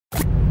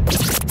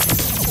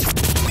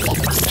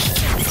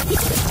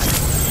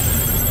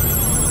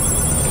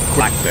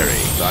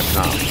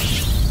BlackBerryPlayBook.com.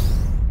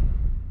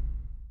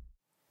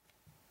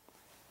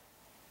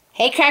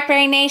 Hey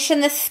Crackberry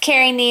Nation, this is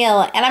Carrie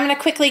Neal, and I'm going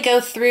to quickly go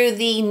through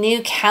the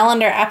new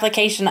calendar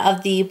application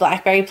of the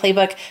BlackBerry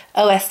PlayBook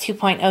OS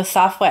 2.0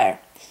 software.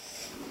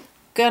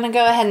 Going to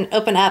go ahead and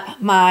open up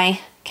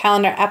my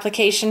calendar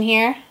application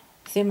here.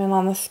 Zoom in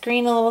on the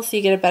screen a little so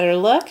you get a better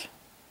look.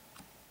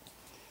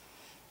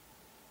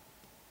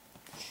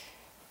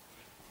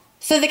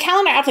 So the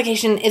calendar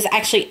application is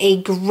actually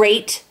a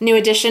great new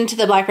addition to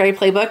the BlackBerry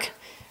PlayBook.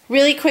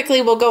 Really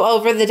quickly, we'll go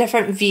over the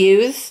different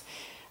views.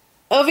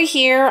 Over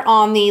here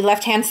on the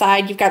left-hand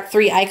side, you've got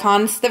three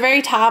icons. The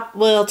very top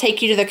will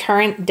take you to the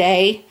current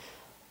day.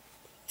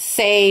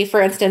 Say, for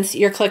instance,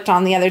 you're clicked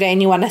on the other day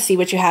and you want to see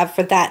what you have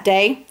for that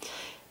day.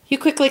 You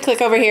quickly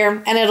click over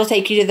here and it'll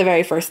take you to the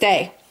very first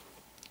day.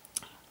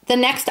 The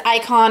next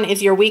icon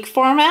is your week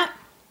format,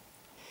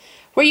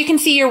 where you can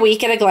see your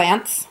week at a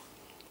glance.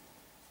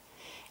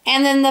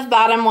 And then the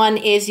bottom one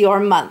is your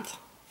month.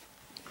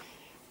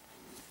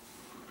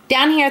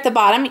 Down here at the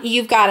bottom,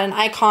 you've got an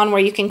icon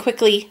where you can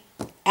quickly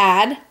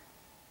add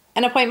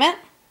an appointment.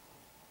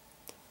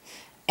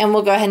 And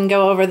we'll go ahead and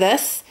go over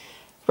this.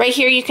 Right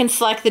here you can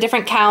select the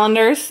different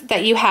calendars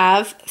that you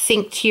have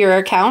synced to your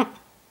account.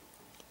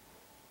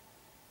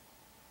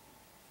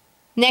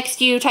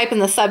 Next you type in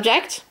the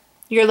subject,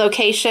 your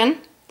location,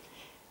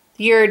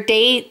 your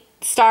date,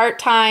 start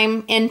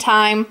time, end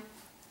time,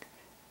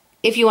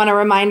 if you want a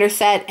reminder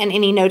set, and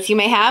any notes you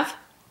may have.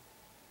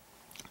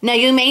 Now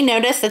you may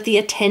notice that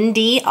the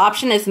attendee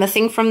option is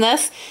missing from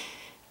this.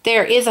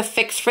 There is a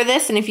fix for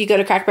this, and if you go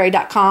to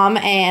crackberry.com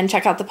and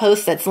check out the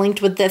post that's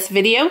linked with this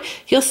video,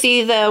 you'll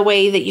see the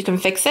way that you can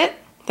fix it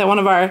that one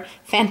of our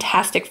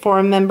fantastic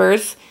forum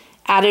members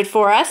added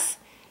for us.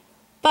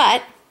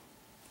 But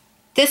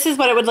this is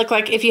what it would look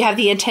like if you have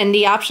the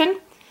attendee option.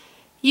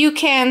 You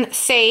can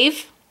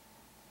save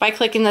by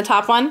clicking the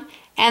top one,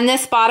 and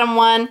this bottom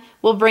one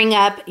will bring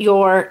up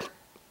your,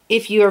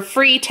 if you're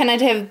free,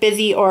 tentative,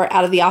 busy, or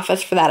out of the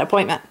office for that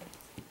appointment.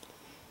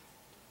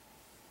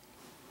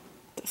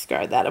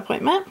 Discard that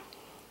appointment.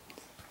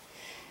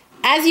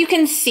 As you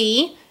can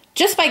see,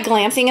 just by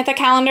glancing at the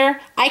calendar,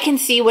 I can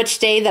see which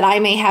day that I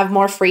may have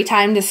more free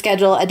time to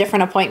schedule a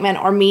different appointment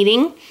or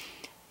meeting.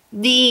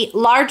 The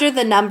larger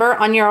the number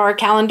on your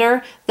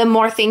calendar, the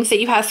more things that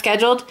you have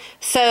scheduled.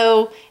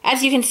 So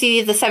as you can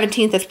see, the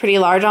 17th is pretty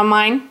large on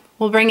mine.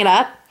 We'll bring it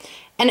up.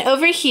 And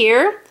over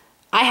here,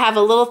 I have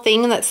a little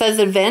thing that says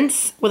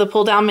events with a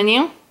pull down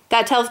menu.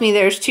 That tells me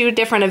there's two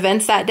different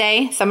events that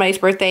day, somebody's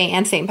birthday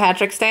and St.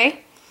 Patrick's Day.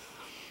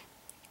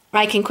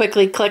 I can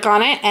quickly click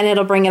on it and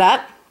it'll bring it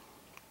up.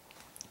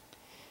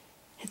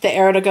 Hit the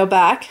arrow to go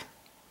back.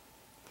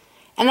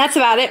 And that's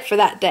about it for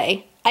that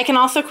day. I can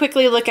also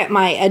quickly look at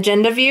my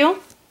agenda view.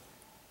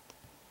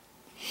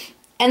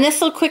 And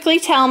this will quickly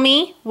tell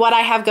me what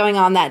I have going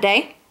on that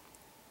day.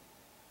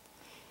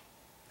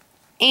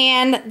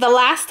 And the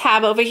last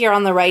tab over here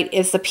on the right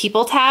is the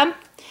People tab.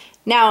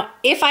 Now,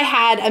 if I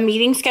had a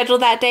meeting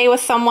scheduled that day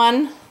with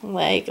someone,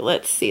 like,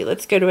 let's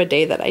go to a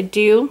day that I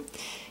do.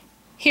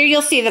 Here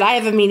you'll see that I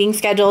have a meeting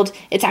scheduled.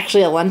 It's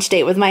actually a lunch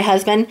date with my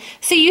husband.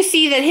 So you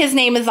see that his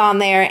name is on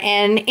there,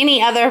 and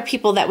any other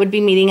people that would be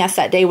meeting us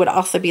that day would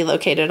also be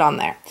located on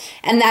there.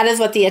 And that is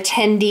what the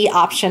attendee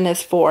option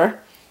is for.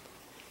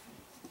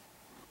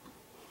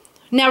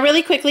 Now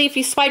really quickly, if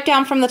you swipe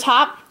down from the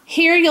top,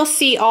 here you'll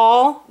see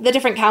all the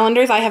different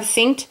calendars I have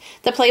synced.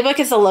 The playbook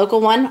is a local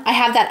one. I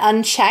have that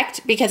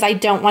unchecked because I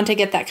don't want to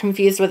get that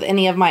confused with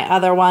any of my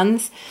other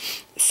ones.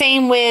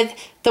 Same with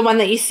the one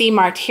that you see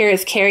marked here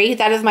as Carrie.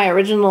 That is my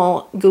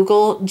original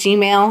Google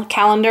Gmail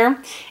calendar.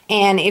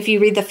 And if you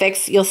read the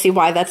fix, you'll see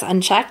why that's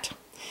unchecked.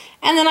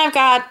 And then I've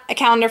got a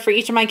calendar for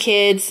each of my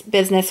kids,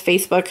 business,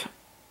 Facebook,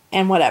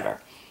 and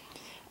whatever.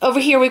 Over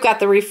here we've got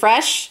the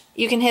refresh.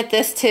 You can hit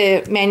this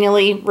to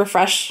manually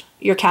refresh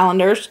your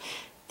calendars.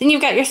 Then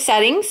you've got your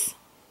settings.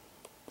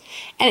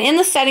 And in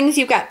the settings,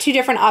 you've got two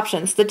different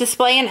options, the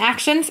display and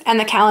actions and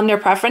the calendar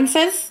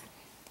preferences.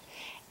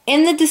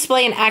 In the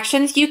display and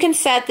actions, you can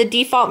set the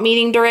default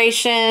meeting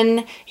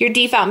duration, your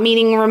default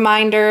meeting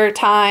reminder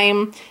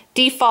time,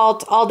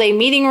 default all-day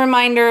meeting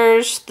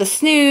reminders, the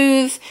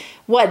snooze,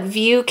 what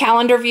view,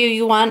 calendar view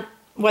you want,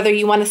 whether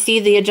you want to see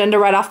the agenda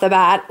right off the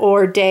bat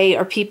or day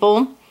or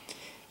people.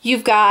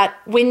 You've got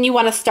when you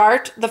want to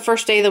start the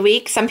first day of the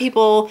week. Some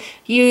people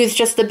use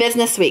just the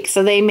business week,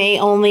 so they may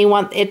only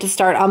want it to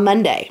start on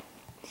Monday.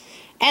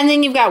 And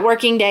then you've got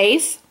working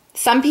days.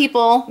 Some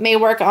people may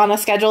work on a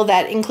schedule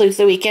that includes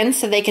the weekend,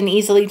 so they can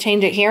easily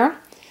change it here.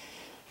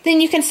 Then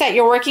you can set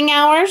your working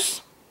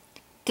hours,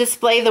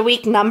 display the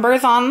week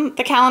numbers on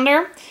the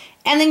calendar,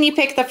 and then you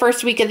pick the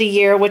first week of the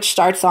year, which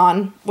starts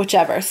on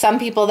whichever. Some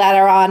people that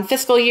are on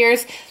fiscal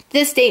years,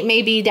 this date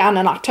may be down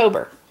in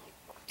October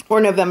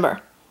or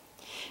November.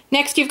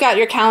 Next, you've got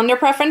your calendar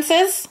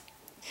preferences.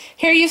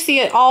 Here you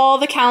see all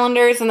the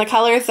calendars and the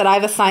colors that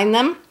I've assigned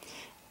them.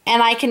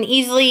 And I can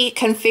easily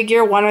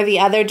configure one or the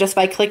other just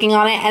by clicking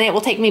on it, and it will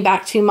take me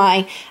back to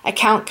my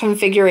account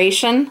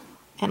configuration,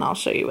 and I'll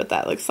show you what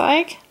that looks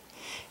like.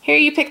 Here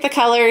you pick the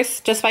colors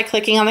just by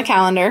clicking on the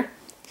calendar.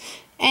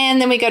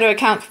 And then we go to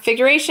account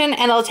configuration,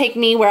 and it'll take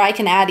me where I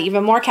can add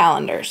even more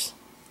calendars.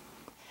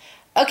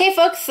 Okay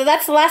folks, so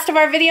that's the last of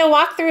our video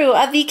walkthrough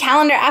of the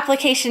calendar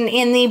application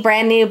in the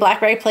brand new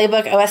BlackBerry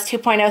PlayBook OS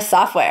 2.0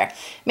 software.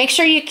 Make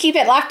sure you keep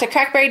it locked to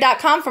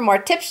crackberry.com for more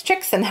tips,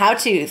 tricks, and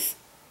how-tos.